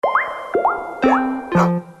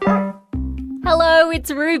it's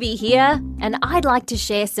Ruby here, and I'd like to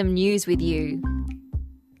share some news with you.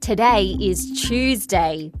 Today is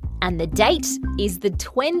Tuesday, and the date is the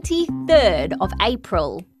 23rd of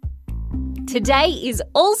April. Today is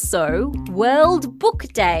also World Book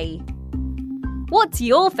Day. What's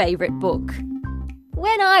your favourite book?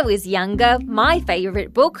 When I was younger, my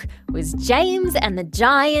favourite book was James and the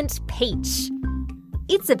Giant Peach.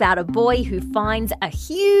 It's about a boy who finds a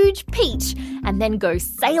huge peach and then goes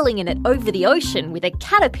sailing in it over the ocean with a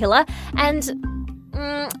caterpillar and...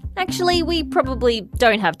 actually, we probably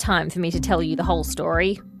don't have time for me to tell you the whole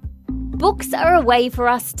story. Books are a way for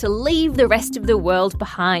us to leave the rest of the world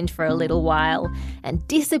behind for a little while and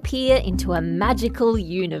disappear into a magical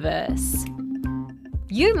universe.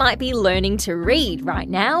 You might be learning to read right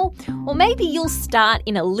now, or maybe you'll start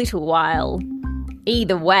in a little while.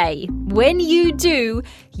 Either way, when you do,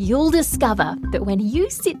 you'll discover that when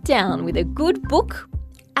you sit down with a good book,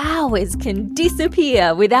 hours can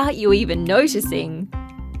disappear without you even noticing.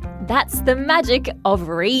 That's the magic of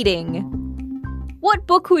reading. What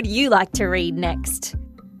book would you like to read next?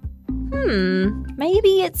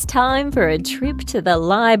 Maybe it's time for a trip to the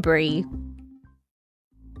library.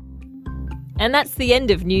 And that's the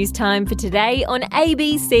end of News Time for today on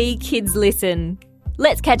ABC Kids Listen.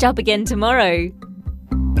 Let's catch up again tomorrow.